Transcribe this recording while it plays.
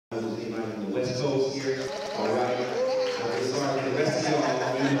the West Coast here. All right. I'm sorry, the rest of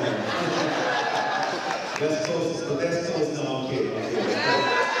y'all, you know. West Coast is the best coast. No, I'm kidding.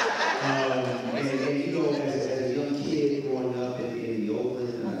 And you know, as a young kid growing up in the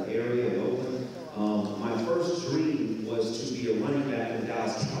Oakland area of Oakland, my first dream was to be a running back of the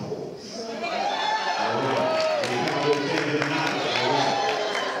Dallas Cowboys. All right. And the Cowboys fans are not. All right.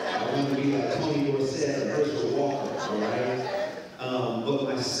 I wanted to be like Tony Dorsett or Herschel Walker. All right. But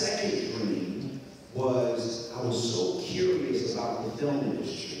my second dream was I was so curious about the film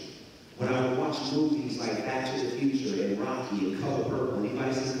industry. When I would watch movies like Back to the Future and Rocky and Color Purple.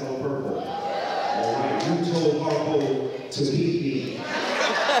 Anybody see Color Purple? All right, you told Harpo to beat me.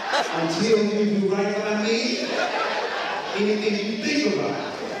 Until you do right by me, anything you think about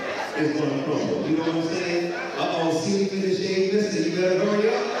is going to crumble. You know what I'm saying? Uh-oh, see me finish shade, mister, you better hurry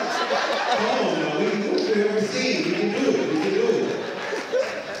up. Come on now, we can do it every scene. We can do it, we can do it.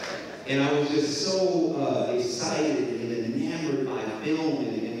 And I was just so excited and enamored by film,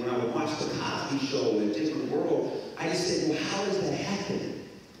 and when I would watch the Cosby Show in a different world, I just said, well, how does that happen?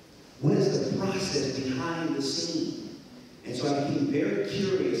 What is the process behind the scene? And so I became very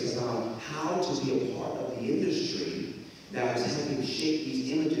curious about how to be a part of the industry that was helping shape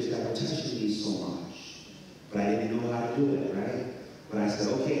these images that were touching me so much. But I didn't know how to do it, right? But I said,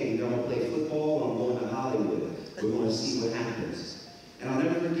 okay, I'm going to play football, or I'm going to Hollywood. We're going to see what happens. And I'll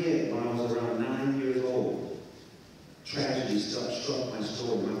never forget, when I was around 9 years old, tragedy struck my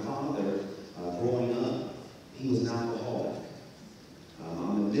story. My father, growing up, he was an alcoholic.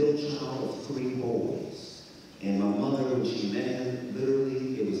 I'm the middle child of 3 boys. And my mother, when she met him,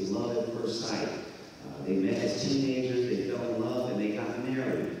 literally, it was love at first sight. They met as teenagers, they fell in love, and they got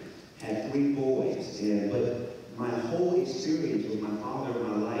married. Had 3 boys. But my whole experience with my father in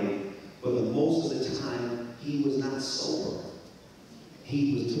my life, for the most of the time, he was not sober.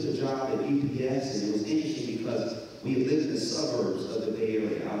 He took a job at UPS, and it was interesting because we had lived in the suburbs of the Bay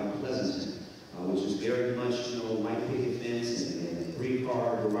Area, out in Pleasanton, which was very much, you know, white picket fence and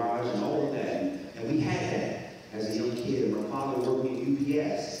 3-car garage and all of that. And we had that as a young kid. And my father worked at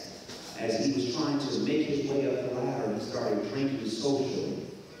UPS. As he was trying to make his way up the ladder, he started drinking socially.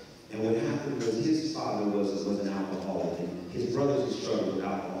 And what happened was his father was an alcoholic, and his brothers had struggled with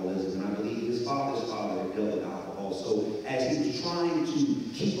alcoholism, and I believe his father's father had dealt with alcohol. So as he was trying to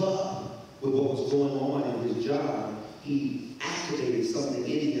keep up with what was going on in his job, he activated something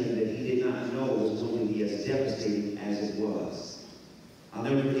in him that he did not know was going to be as devastating as it was. I'll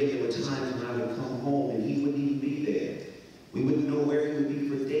never forget, there were times when I would come home and he wouldn't even be there. We wouldn't know where he would be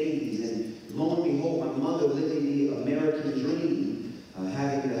for days, and lo and behold, my mother living the American dream,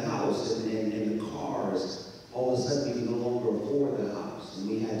 having the house and the cars, all of a sudden we could no longer afford the house, and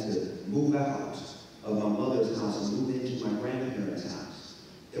we had to move out of my mother's house and move into my grandparents' house.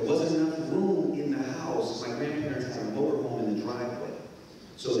 There wasn't enough room in the house. My grandparents had a motorhome in the driveway,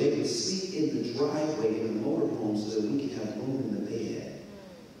 so they would sleep in the driveway in the motorhome so that we could have room in the bed.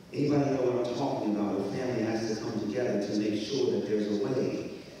 Anybody know what I'm talking about? A family has to come together to make sure that there's a way.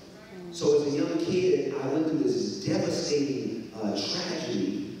 So as a young kid, I went through this devastating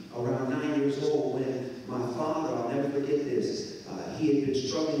tragedy around 9 years old when my father, I'll never forget this, he had been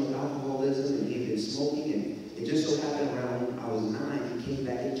struggling with alcoholism and he had been smoking, and it just so happened around when I was 9, he came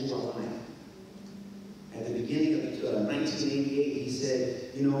back into our life. At the beginning of 1988, he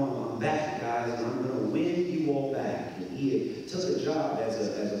said, you know, I'm back, guys, and I'm going to win you all back. And he had took a job as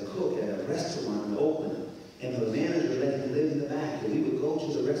a cook at a restaurant in Oakland, and the manager let him live in the back, and we would go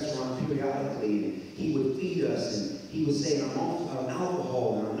to the restaurant periodically, and he would feed us, and he would say, I'm off of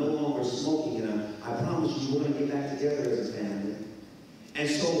alcohol, and I'm no longer smoking, and I promise you we're going to get back together as a family. And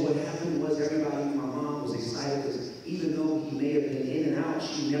so what happened was everybody, my mom was excited, because even though he may have been in and out,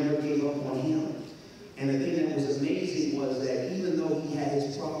 she never gave up on him. And the thing that was amazing was that even though he had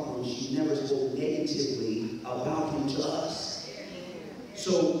his problems, she never spoke negatively about him to us.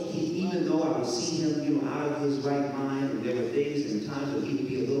 So even though I would see him, you know, out of his right mind, and there were days and times when he would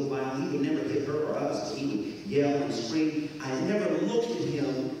be a little violent, he would never hit her or us, he would yell and scream. I never looked at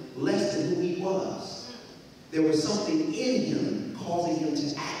him less than who he was. There was something in him causing him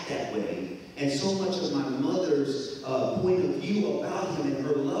to act that way. And so much of my mother's point of view about him and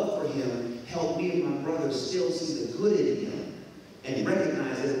her love for him helped me and my brother still see the good in him and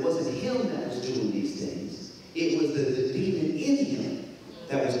recognize that it wasn't him that was doing these things. It was the demon in him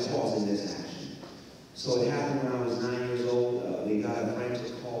that was causing this action. So it happened when I was 9 years old. We got a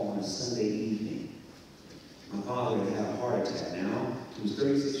frantic call on a Sunday evening. My father had had a heart attack. Now, he was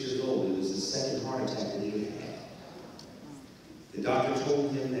 36 years old. It was the second heart attack that he had had. The doctor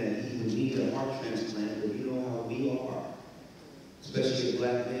told him that he would need a heart transplant, but you know how we are. especially as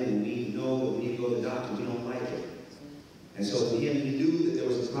black men, when we know that we need to go to the doctor, we don't like it. And so for him, he knew that there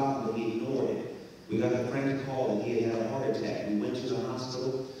was a problem, but he ignored it. We got a friend call and he had a heart attack. We went to the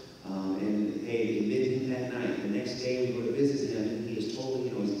hospital and they admitted him that night. The next day we go to visit him and he is totally,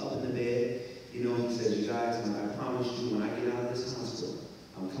 he's up in the bed. He says, you guys, I promise you when I get out of this hospital,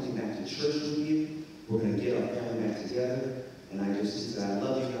 I'm coming back to church with you. We're going to get our family back together. And he said, I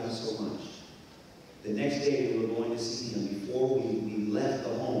love you guys so much. The next day we were going to see him. Before we left the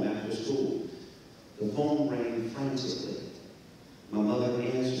home after school, the phone rang frantically. My mother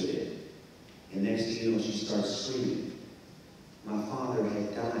answered it. And next thing you know, she starts screaming. My father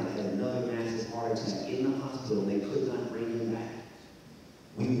had died, had another massive heart attack in the hospital. They could not bring him back.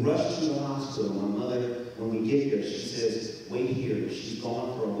 We rushed to the hospital. My mother, when we get there, she says, wait here. She's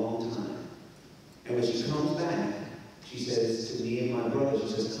gone for a long time. And when she comes back, she says to me and my brother, she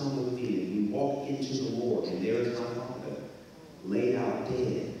says, come with me. And we walk into the morgue, and there is my father, laid out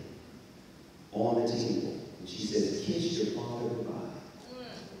dead on the table. And she says, kiss your father goodbye.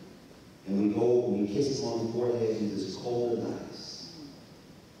 And we go, and we kiss him on the forehead, and he's as cold as ice.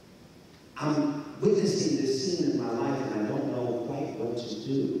 I'm witnessing this scene in my life, and I don't know quite what to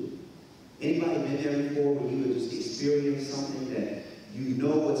do. Anybody been there before where you would just experience something that you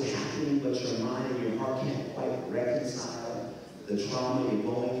know what's happening, but your mind and your heart can't quite reconcile the trauma you're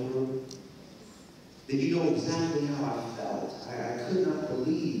going through? Then you know exactly how I felt. I could not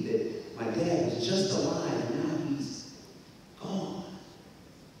believe that my dad was just alive, and now he's gone.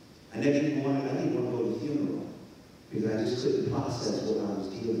 I didn't want to go to the funeral because I just couldn't process what I was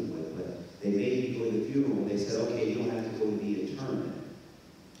dealing with. But they made me go to the funeral. They said, okay, you don't have to go to the interment.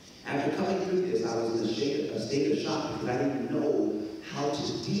 After coming through this, I was in a state of shock because I didn't know how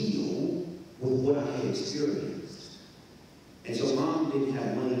to deal with what I had experienced. And so Mom didn't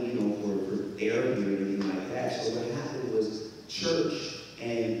have money, for therapy or anything like that. So what happened was church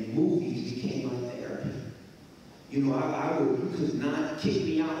and movies became my therapy. You could not kick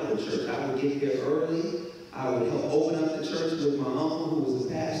me out of the church. I would get there early. I would help open up the church with my uncle who was a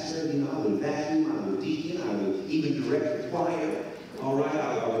pastor. I would vacuum, I would deacon, I would even direct the choir. All right,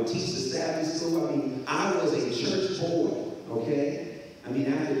 I would teach the Sabbath school. I was a church boy, okay?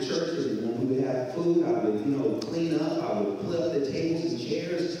 After church, when we would have food, I would, clean up. I would put up the tables and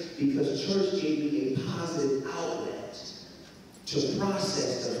chairs because church gave me a positive outlet to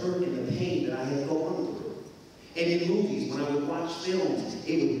process the hurt and the pain that I had gone through. And in movies, when I would watch films,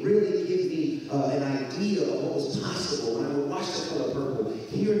 it would really give me an idea of what was possible. When I would watch The Color Purple,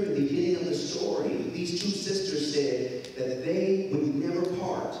 here at the beginning of the story, these two sisters said that they would never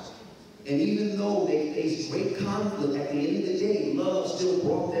part. And even though they faced great conflict, at the end of the day, love still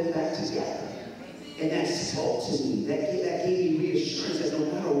brought them back together. And that spoke to me. That gave me reassurance that no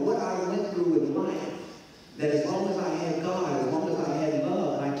matter what I went through in life, that as long as I had God, as long as I had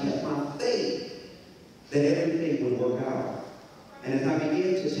love, and I kept my faith, that everything would work out. And as I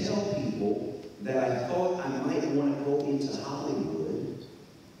began to tell people that I thought I might want to go into Hollywood,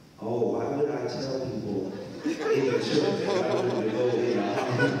 why would I tell people in the church that I wanted to go into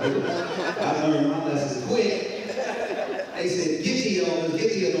Hollywood? I learned my lesson quick. They said, get the elders, get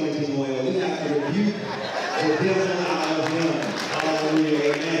the anointing oil. We have to rebuke the devil out of him.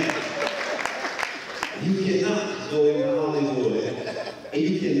 Hallelujah, amen. You cannot go into Hollywood. And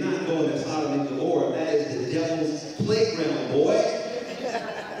you cannot go into Sodom and Gomorrah. That is the devil's playground, boy.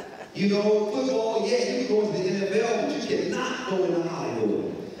 Football, yeah, you can go into the NFL, but you cannot go into Hollywood.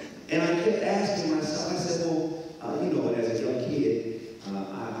 And I kept asking myself, I said, well, as a young kid,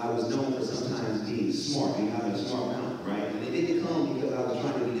 I was known for sometimes being smart, having a smart mouth, right? And it didn't come because I was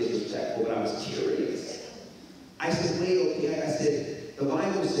trying to be disrespectful, but I was curious. I said, wait, okay, I said, the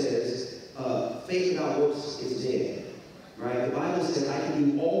Bible says, faith without works is dead. Right? The Bible says I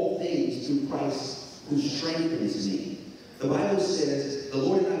can do all things through Christ who strengthens me. The Bible says the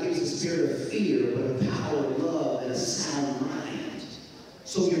Lord did not give us a spirit of fear, but of power, love, and a sound mind.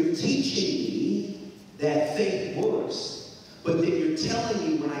 So you're teaching me that faith works, but then you're telling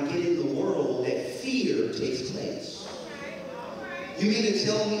me when I get in the world that fear takes place. You mean to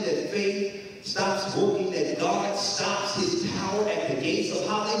tell me that faith stops working, that God stops his power at the gates of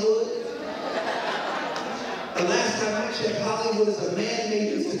Hollywood? The last time I checked, Hollywood is a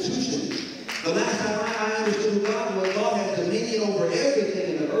man-made institution. The last time I understood who God was, God has dominion over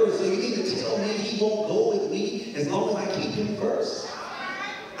everything in the earth. So you need to tell me he won't go with me as long as I keep him first?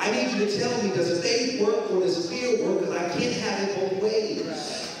 I need you to tell me, does faith